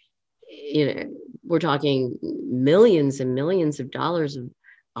for. We're talking millions and millions of dollars of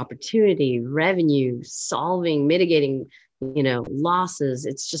opportunity, revenue, mitigating, losses.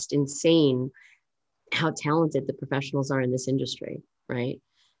 It's just insane how talented the professionals are in this industry, right?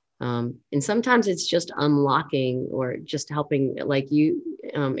 And sometimes it's just unlocking or just helping, like you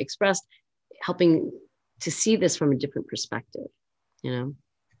expressed, helping to see this from a different perspective,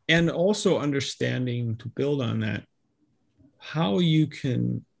 And also understanding, to build on that, how you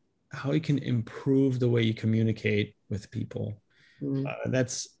can improve the way you communicate with people. I'm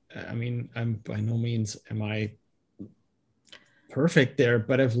by no means am I perfect there,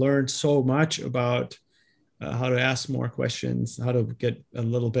 but I've learned so much about how to ask more questions, how to get a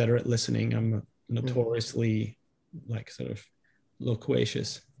little better at listening. I'm notoriously sort of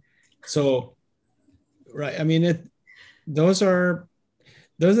loquacious. So, right. Those are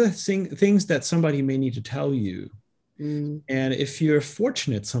things that somebody may need to tell you. And if you're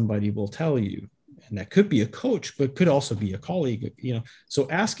fortunate, somebody will tell you, and that could be a coach, but could also be a colleague, so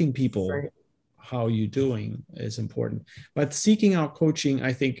asking people, right, how you doing is important, but seeking out coaching,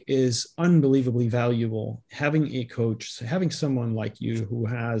 I think, is unbelievably valuable. Having a coach, having someone like you who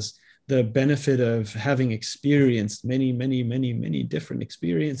has the benefit of having experienced many, many, many, many different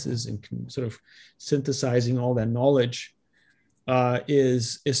experiences and can sort of synthesizing all that knowledge,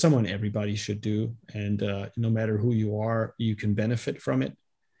 is someone everybody should do. And no matter who you are, you can benefit from it.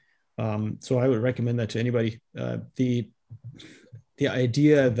 So I would recommend that to anybody. The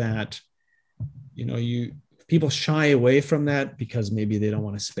idea that, people shy away from that because maybe they don't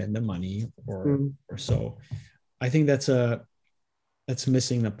want to spend the money or so. I think that's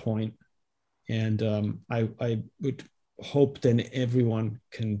missing the point. And I would hope that everyone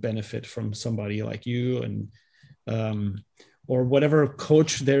can benefit from somebody like you, and or whatever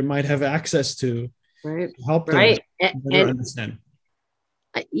coach they might have access to, right, help them better understand.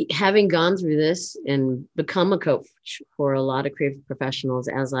 Having gone through this and become a coach for a lot of creative professionals,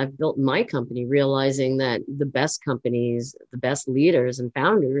 as I've built my company, realizing that the best companies, the best leaders and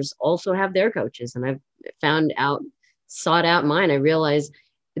founders also have their coaches. And I've sought out mine. I realized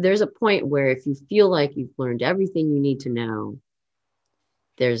there's a point where if you feel like you've learned everything you need to know,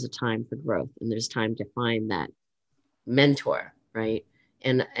 there's a time for growth, and there's time to find that mentor, right?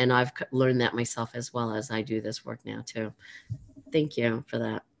 And I've learned that myself as well as I do this work now too. Thank you for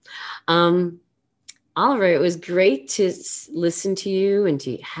that. Oliver, it was great to listen to you and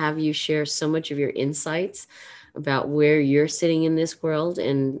to have you share so much of your insights about where you're sitting in this world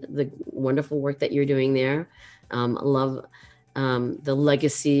and the wonderful work that you're doing there. I love the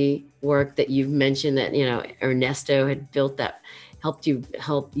legacy work that you've mentioned that, Ernesto had built, that help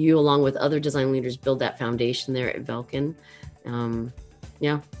you along with other design leaders build that foundation there at Belkin.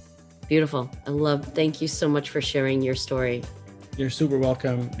 Yeah, beautiful. Thank you so much for sharing your story. You're super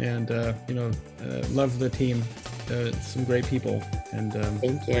welcome. And, love the team. Some great people and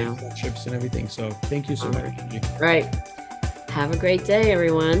thank you. Friendships and everything. So thank you so much. Right. Have a great day,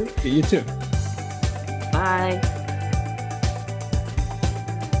 everyone. You too. Bye.